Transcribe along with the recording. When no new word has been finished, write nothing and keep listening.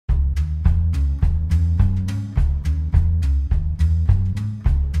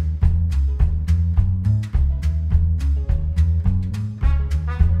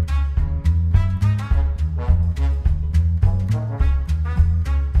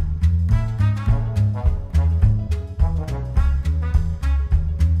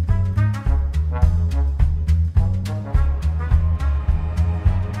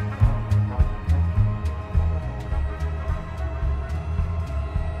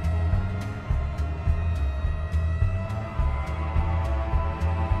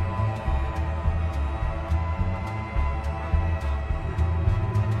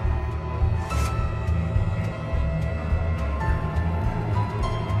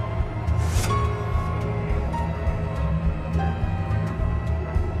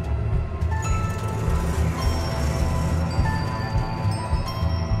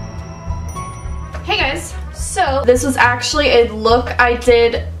tutorial. This was actually a look I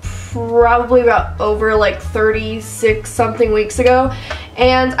did probably about over like 36 something weeks ago,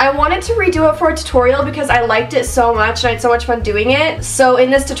 and I wanted to redo it for a tutorial because I liked it so much and I had so much fun doing it. So in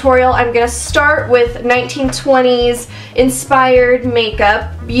this tutorial I'm going to start with 1920s inspired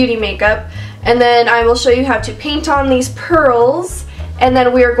makeup, beauty makeup, and then I will show you how to paint on these pearls, and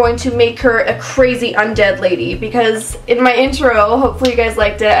then we are going to make her a crazy undead lady, because in my intro, hopefully you guys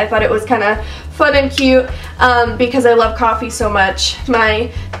liked it, I thought it was kind of fun and cute because I love coffee so much.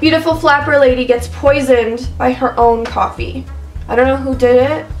 My beautiful flapper lady gets poisoned by her own coffee. I don't know who did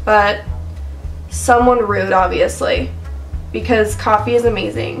it, but someone rude, obviously, because coffee is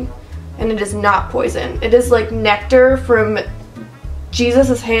amazing and it is not poison. It is like nectar from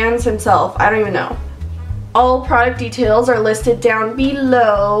Jesus' hands himself. I don't even know. All product details are listed down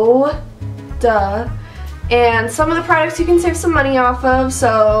below. Duh. And some of the products you can save some money off of,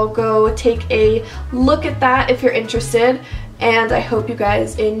 so go take a look at that if you're interested, and I hope you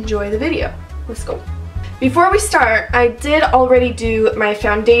guys enjoy the video. Let's go. Before we start, I did already do my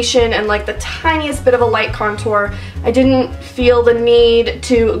foundation and like the tiniest bit of a light contour. I didn't feel the need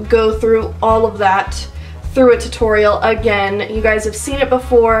to go through all of that through a tutorial again. You guys have seen it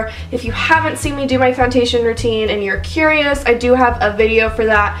before. If you haven't seen me do my foundation routine and you're curious, I do have a video for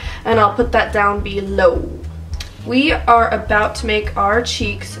that, and I'll put that down below. We are about to make our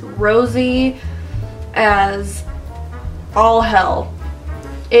cheeks rosy as all hell.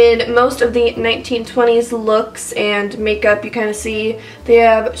 In most of the 1920s looks and makeup, you kind of see they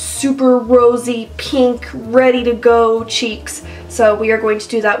have super rosy, pink, ready to go cheeks. So we are going to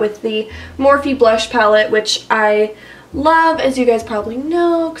do that with the Morphe blush palette, which I love, as you guys probably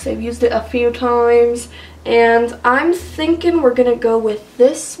know, because I've used it a few times. And I'm thinking we're going to go with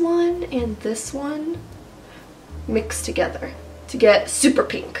this one and this one mixed together to get super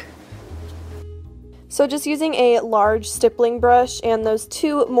pink. So just using a large stippling brush and those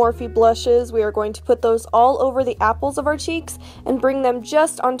two Morphe blushes, we are going to put those all over the apples of our cheeks and bring them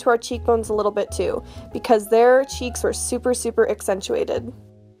just onto our cheekbones a little bit too, because their cheeks were super, super accentuated.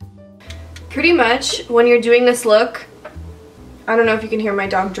 Pretty much when you're doing this look, I don't know if you can hear my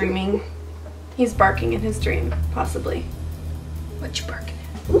dog dreaming. He's barking in his dream, possibly. What you barking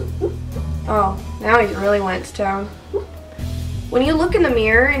at? Oh, now he really went to town. When you look in the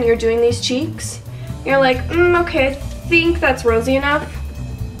mirror and you're doing these cheeks, you're like, okay, I think that's rosy enough.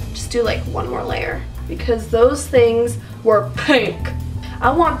 Just do like one more layer, because those things were pink.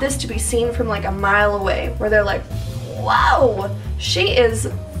 I want this to be seen from like a mile away, where they're like, whoa, she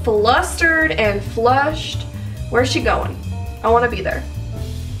is flustered and flushed. Where's she going? I want to be there.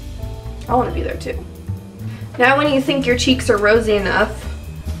 I want to be there too. Now when you think your cheeks are rosy enough,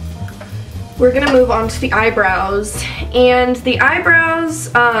 we're gonna move on to the eyebrows. And the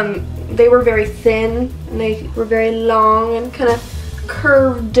eyebrows, they were very thin and they were very long and kind of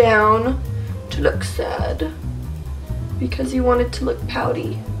curved down to look sad, because you wanted to look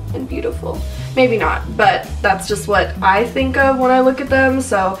pouty and beautiful. Maybe not, but that's just what I think of when I look at them,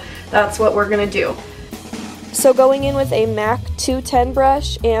 so that's what we're gonna do. So going in with a MAC 210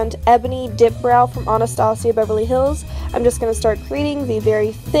 brush and Ebony Dipbrow from Anastasia, Beverly Hills, I'm just going to start creating the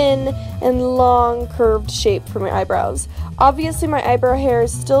very thin and long curved shape for my eyebrows. Obviously my eyebrow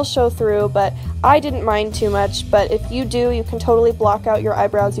hairs still show through, but I didn't mind too much, but if you do, you can totally block out your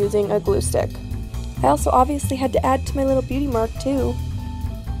eyebrows using a glue stick. I also obviously had to add to my little beauty mark too.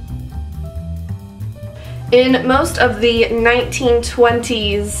 In most of the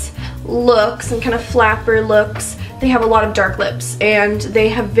 1920s looks and kind of flapper looks, they have a lot of dark lips, and they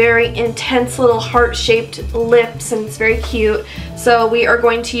have very intense little heart-shaped lips, and it's very cute. So we are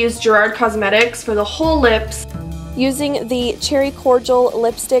going to use Gerard Cosmetics for the whole lips. Using the Cherry Cordial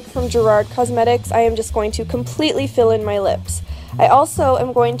lipstick from Gerard Cosmetics, I am just going to completely fill in my lips. I also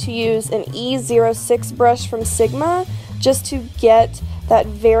am going to use an E06 brush from Sigma just to get that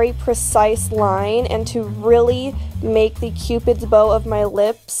very precise line and to really make the cupid's bow of my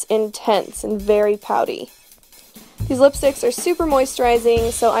lips intense and very pouty. These lipsticks are super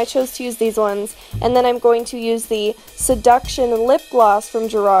moisturizing, so I chose to use these ones, and then I'm going to use the Seduction lip gloss from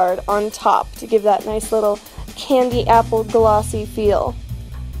Gerard on top to give that nice little candy apple glossy feel.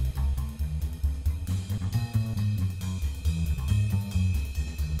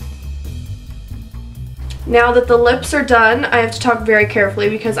 Now that the lips are done, I have to talk very carefully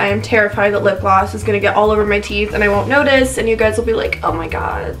because I am terrified that lip gloss is going to get all over my teeth and I won't notice, and you guys will be like, oh my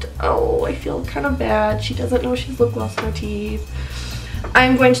god, oh, I feel kind of bad. She doesn't know she's lip gloss on her teeth.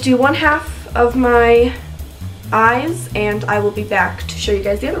 I'm going to do one half of my eyes and I will be back to show you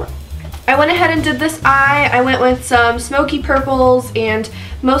guys the other one. I went ahead and did this eye. I went with some smoky purples and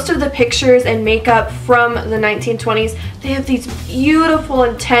most of the pictures and makeup from the 1920s, they have these beautiful,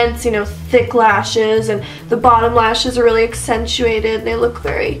 intense, you know, thick lashes, and the bottom lashes are really accentuated. They look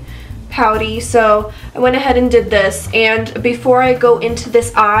very pouty, so I went ahead and did this. And before I go into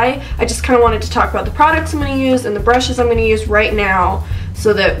this eye, I just kind of wanted to talk about the products I'm going to use and the brushes I'm going to use right now,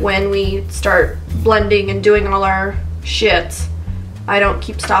 so that when we start blending and doing all our shit, I don't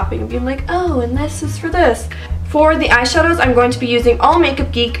keep stopping and being like, oh, and this is for this. For the eyeshadows, I'm going to be using all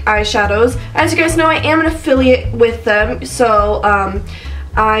Makeup Geek eyeshadows. As you guys know, I am an affiliate with them, so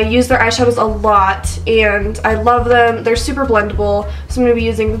I use their eyeshadows a lot, and I love them. They're super blendable, so I'm going to be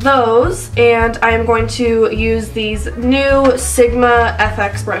using those, and I am going to use these new Sigma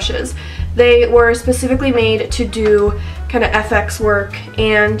FX brushes. They were specifically made to do kind of FX work,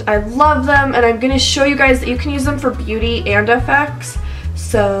 and I love them, and I'm going to show you guys that you can use them for beauty and FX,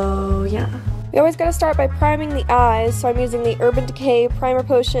 so yeah. We always got to start by priming the eyes, so I'm using the Urban Decay Primer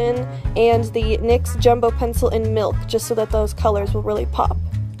Potion and the NYX Jumbo Pencil in Milk, just so that those colors will really pop.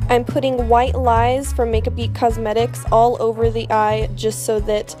 I'm putting White Lies from Makeup Geek Cosmetics all over the eye, just so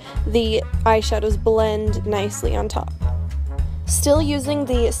that the eyeshadows blend nicely on top. Still using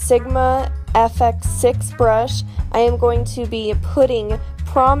the Sigma FX6 brush, I am going to be putting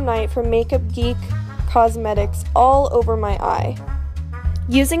Prom Night from Makeup Geek Cosmetics all over my eye.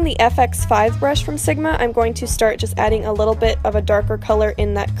 Using the FX5 brush from Sigma, I'm going to start just adding a little bit of a darker color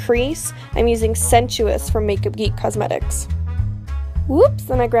in that crease. I'm using Sensuous from Makeup Geek Cosmetics. Whoops,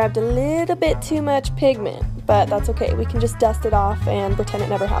 and I grabbed a little bit too much pigment, but that's okay. We can just dust it off and pretend it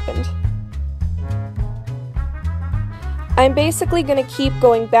never happened. I'm basically going to keep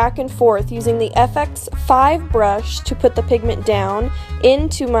going back and forth using the FX5 brush to put the pigment down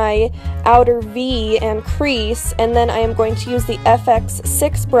into my outer V and crease, and then I am going to use the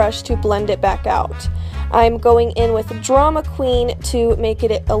FX6 brush to blend it back out. I'm going in with Drama Queen to make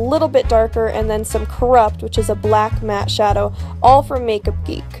it a little bit darker, and then some Corrupt, which is a black matte shadow, all from Makeup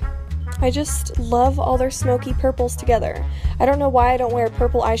Geek. I just love all their smoky purples together. I don't know why I don't wear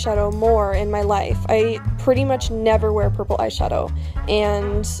purple eyeshadow more in my life. I pretty much never wear purple eyeshadow,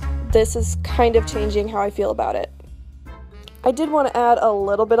 and this is kind of changing how I feel about it. I did want to add a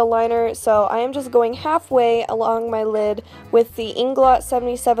little bit of liner, so I am just going halfway along my lid with the Inglot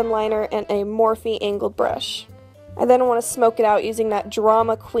 77 liner and a Morphe angled brush. I then want to smoke it out using that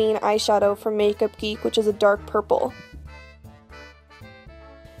Drama Queen eyeshadow from Makeup Geek, which is a dark purple.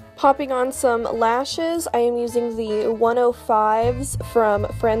 Popping on some lashes, I am using the 105s from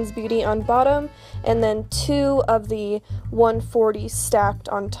Friends Beauty on bottom, and then 2 of the 140s stacked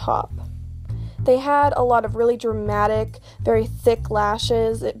on top. They had a lot of really dramatic, very thick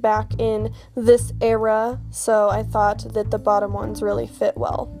lashes back in this era, so I thought that the bottom ones really fit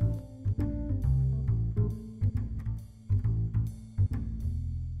well.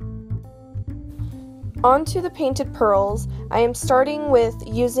 Onto the painted pearls, I am starting with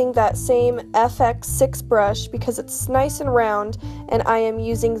using that same FX6 brush because it's nice and round, and I am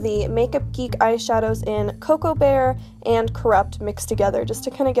using the Makeup Geek eyeshadows in Cocoa Bear and Corrupt mixed together just to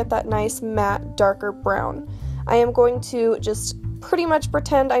kind of get that nice matte darker brown. I am going to just pretty much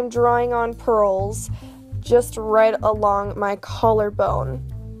pretend I'm drawing on pearls just right along my collarbone.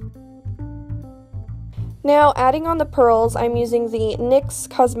 Now, adding on the pearls, I'm using the NYX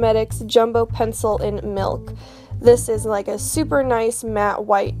Cosmetics Jumbo Pencil in Milk. This is like a super nice matte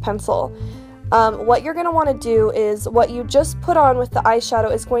white pencil. What you're going to want to do is what you just put on with the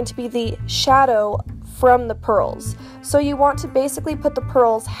eyeshadow is going to be the shadow from the pearls. So you want to basically put the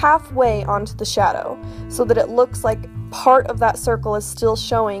pearls halfway onto the shadow so that it looks like part of that circle is still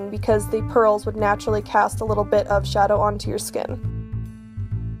showing, because the pearls would naturally cast a little bit of shadow onto your skin.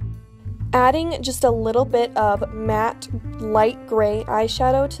 Adding just a little bit of matte light gray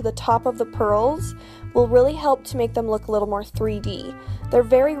eyeshadow to the top of the pearls will really help to make them look a little more 3D. They're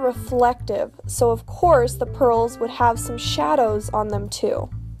very reflective, so of course the pearls would have some shadows on them too.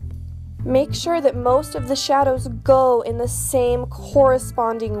 Make sure that most of the shadows go in the same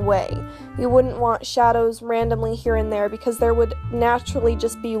corresponding way. You wouldn't want shadows randomly here and there, because there would naturally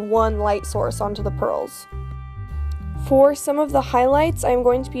just be one light source onto the pearls. For some of the highlights, I'm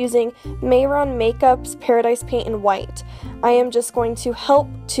going to be using Maroon Makeup's Paradise Paint in White. I am just going to help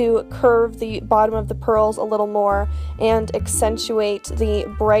to curve the bottom of the pearls a little more and accentuate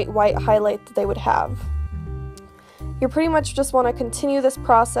the bright white highlight that they would have. You pretty much just want to continue this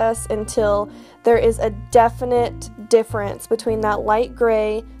process until there is a definite difference between that light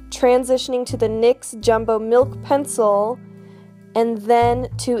gray transitioning to the NYX Jumbo Milk Pencil and then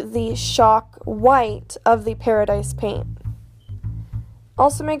to the shock white of the Paradise Paint.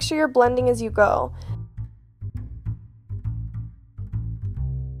 Also make sure you're blending as you go.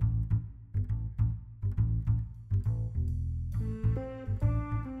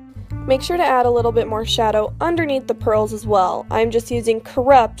 Make sure to add a little bit more shadow underneath the pearls as well. I'm just using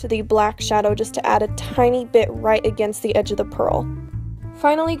Corrupt, the black shadow, just to add a tiny bit right against the edge of the pearl.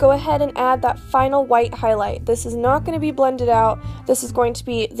 Finally, go ahead and add that final white highlight. This is not going to be blended out. This is going to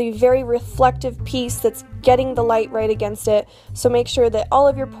be the very reflective piece that's getting the light right against it. So make sure that all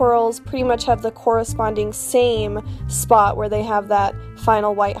of your pearls pretty much have the corresponding same spot where they have that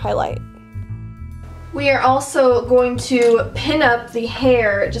final white highlight. We are also going to pin up the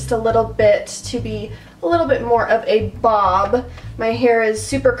hair just a little bit to be a little bit more of a bob. My hair is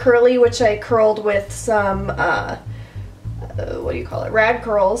super curly, which I curled with some what do you call it, rag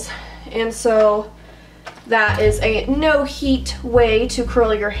curls, and so that is a no heat way to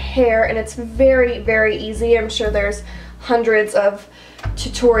curl your hair, and it's very, very easy. I'm sure there's hundreds of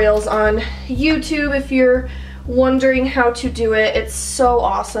tutorials on YouTube if you're wondering how to do it. It's so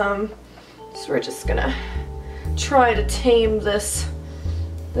awesome. So we're just gonna try to tame this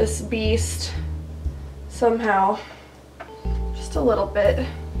beast somehow, just a little bit.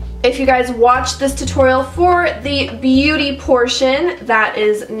 If you guys watched this tutorial for the beauty portion, that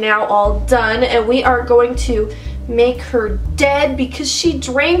is now all done, and we are going to make her dead because she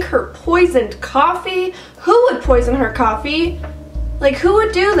drank her poisoned coffee. Who would poison her coffee? Like, who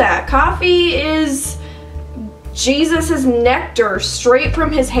would do that? Coffee is Jesus's nectar straight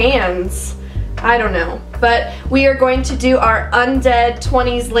from his hands. I don't know, but we are going to do our undead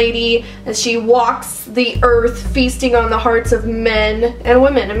 20s lady as she walks the earth feasting on the hearts of men and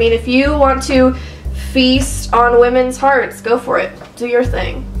women. I mean, if you want to feast on women's hearts, go for it. Do your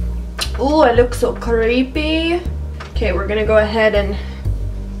thing. Ooh, I look so creepy. Okay, we're gonna go ahead and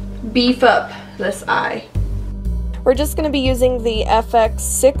beef up this eye. We're just going to be using the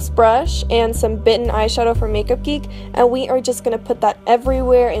FX6 brush and some Bitten eyeshadow from Makeup Geek, and we are just going to put that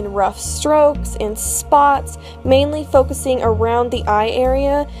everywhere in rough strokes, in spots, mainly focusing around the eye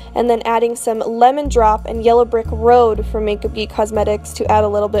area, and then adding some Lemon Drop and Yellow Brick Road from Makeup Geek Cosmetics to add a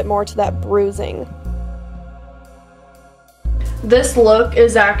little bit more to that bruising. This look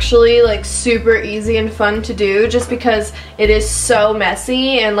is actually like super easy and fun to do just because it is so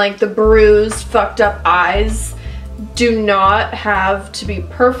messy, and like the bruised, fucked up eyes do not have to be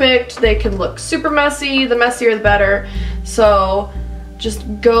perfect. They can look super messy. The messier the better. So just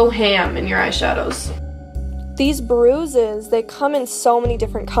go ham in your eyeshadows. These bruises, they come in so many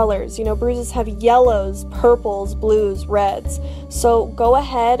different colors. You know, bruises have yellows, purples, blues, reds. So go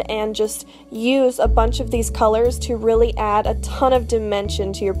ahead and just use a bunch of these colors to really add a ton of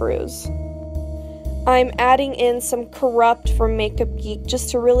dimension to your bruise. I'm adding in some Corrupt from Makeup Geek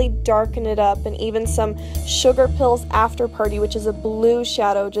just to really darken it up, and even some Sugar Pills After Party, which is a blue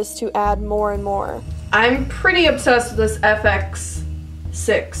shadow, just to add more and more. I'm pretty obsessed with this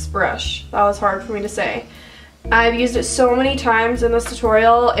FX6 brush. That was hard for me to say. I've used it so many times in this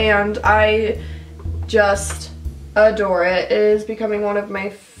tutorial, and I just adore it. It is becoming one of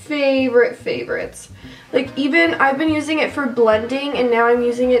my favorites. Like, even I've been using it for blending, and now I'm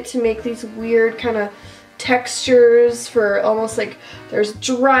using it to make these weird kind of textures for almost like there's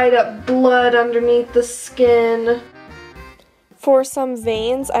dried up blood underneath the skin. For some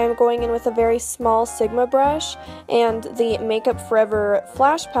veins, I am going in with a very small Sigma brush and the Makeup Forever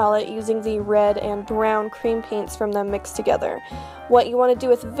Flash palette using the red and brown cream paints from them mixed together. What you want to do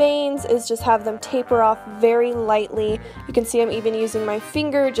with veins is just have them taper off very lightly. You can see I'm even using my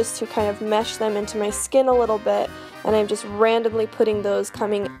finger just to kind of mesh them into my skin a little bit, and I'm just randomly putting those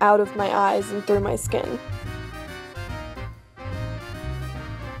coming out of my eyes and through my skin.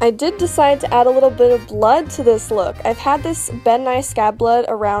 I did decide to add a little bit of blood to this look. I've had this Ben Nye Scab Blood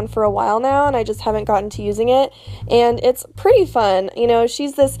around for a while now, and I just haven't gotten to using it, and it's pretty fun. You know,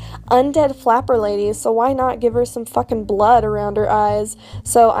 she's this undead flapper lady, so why not give her some fucking blood around her eyes?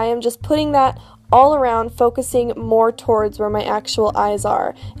 So I am just putting that all around, focusing more towards where my actual eyes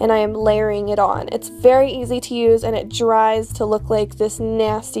are, and I am layering it on. It's very easy to use, and it dries to look like this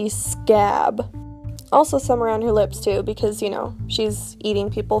nasty scab. Also some around her lips too, because, you know, she's eating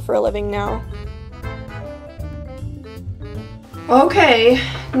people for a living now. Okay,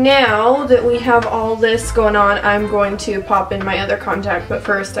 now that we have all this going on, I'm going to pop in my other contact, but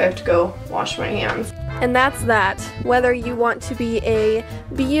first I have to go wash my hands. And that's that. Whether you want to be a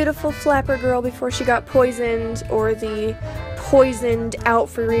beautiful flapper girl before she got poisoned, or the poisoned out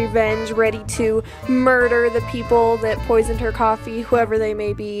for revenge, ready to murder the people that poisoned her coffee, whoever they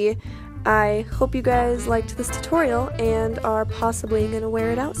may be, I hope you guys liked this tutorial and are possibly going to wear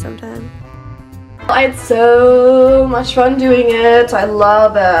it out sometime. I had so much fun doing it. I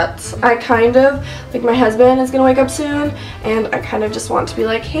love it. I kind of, like, my husband is gonna wake up soon, and I kind of just want to be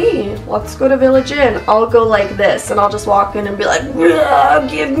like, hey, let's go to Village Inn. I'll go like this, and I'll just walk in and be like,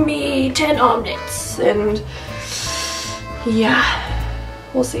 give me 10 omelets. And yeah,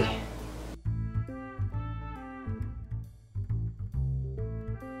 we'll see.